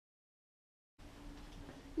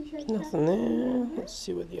Nothing there. Let's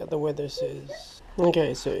see what the other weather says.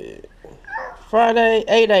 Okay, so Friday,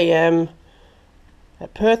 8 a.m.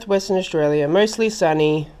 at Perth, Western Australia. Mostly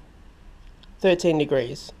sunny, 13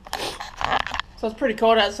 degrees. So it's pretty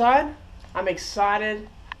cold outside. I'm excited.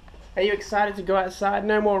 Are you excited to go outside?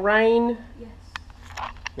 No more rain? Yes.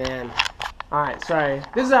 Man. Alright, so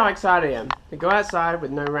this is how excited I am to go outside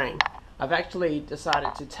with no rain. I've actually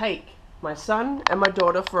decided to take my son and my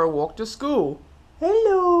daughter for a walk to school.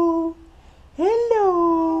 Hello!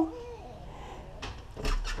 Hello!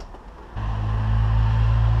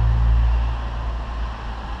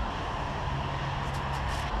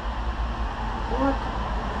 What?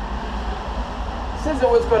 It says it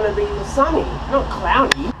was going to be sunny, not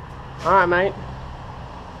cloudy. Alright, mate.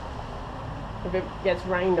 If it gets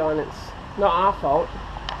rained on, it's not our fault.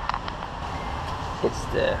 It's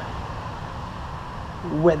the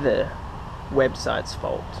weather website's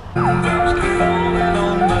fault.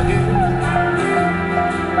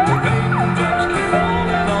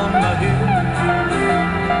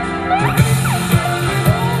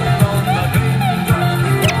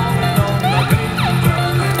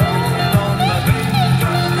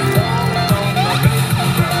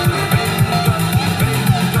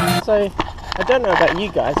 So, I don't know about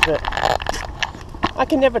you guys, but I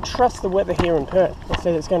can never trust the weather here in Perth. It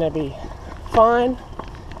says it's going to be fine,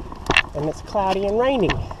 and it's cloudy and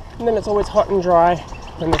raining. And then it's always hot and dry,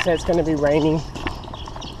 and they say it's going to be raining.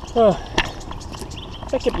 Oh,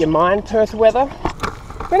 make up your mind, Perth weather.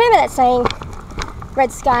 Remember that saying,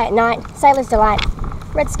 red sky at night, sailor's delight,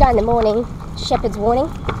 red sky in the morning, shepherd's warning?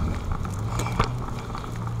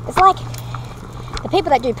 It's like the people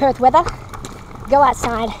that do Perth weather go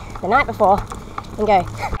outside the night before and go,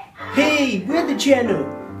 "Hey, Weather Channel!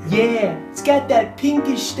 Yeah, it's got that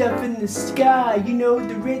pinkish stuff in the sky, you know,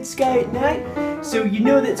 the red sky at night. So you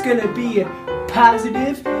know that's gonna be a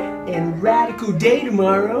positive and radical day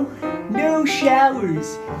tomorrow. No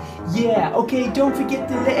showers. Yeah, okay, don't forget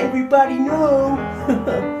to let everybody know."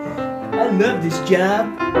 I love this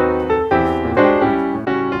job.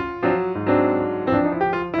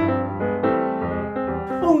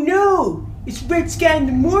 Oh no! It's red sky in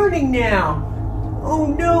the morning now! Oh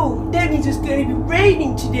no, that means it's gonna be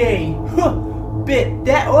raining today! Huh, bet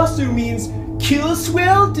that also means kill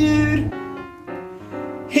swell, dude!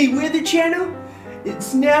 Hey, Weather Channel,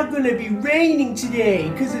 it's now gonna be raining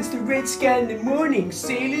today, cause it's the red sky in the morning,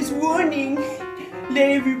 sailor's warning!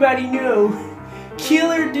 Let everybody know,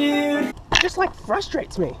 killer, dude! It just like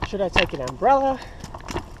frustrates me. Should I take an umbrella?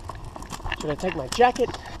 Should I take my jacket?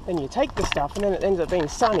 Then you take the stuff and then it ends up being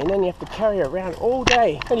sunny and then you have to carry it around all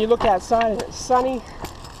day. Then you look outside and it's sunny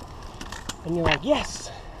and you're like, yes,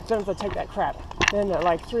 I don't have to take that crap. Then at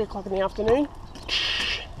like 3 o'clock in the afternoon,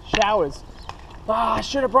 showers. Ah, I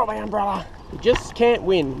should have brought my umbrella. You just can't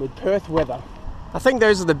win with Perth weather. I think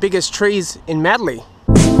those are the biggest trees in Madley.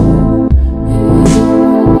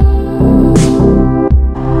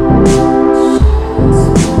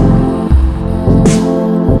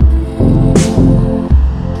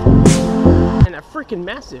 Freaking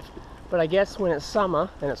massive, but I guess when it's summer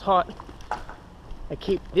and it's hot, they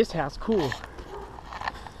keep this house cool.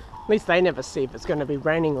 At least they never see if it's going to be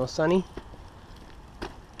raining or sunny,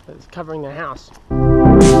 but it's covering their house.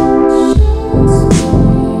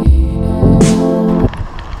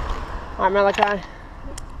 Alright, Malachi,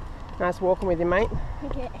 nice walking with you, mate.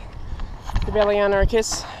 okay. Give Eliana a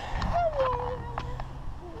kiss.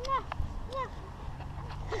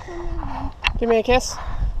 Give me a kiss.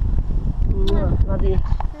 Love you.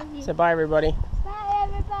 Love you. So bye, everybody. Bye,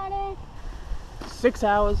 everybody. 6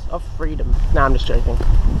 hours of freedom. Nah, I'm just joking.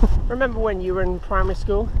 Remember when you were in primary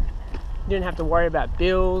school? You didn't have to worry about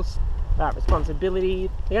bills, about responsibility.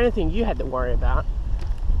 The only thing you had to worry about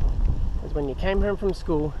was when you came home from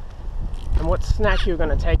school and what snack you were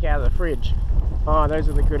going to take out of the fridge. Oh, those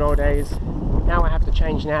are the good old days. Now I have to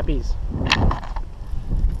change nappies.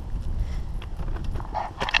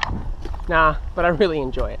 Nah, but I really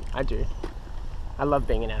enjoy it. I do. I love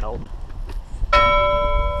being an adult.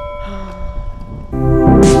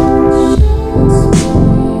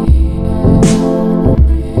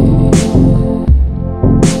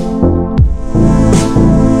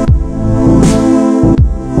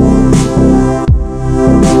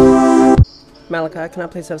 Malachi, can I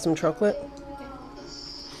please have some chocolate?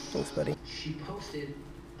 Thanks, buddy. She posted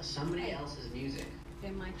somebody else's music.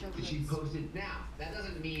 Did she post it now? That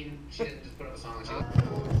doesn't mean she didn't just put up a song and she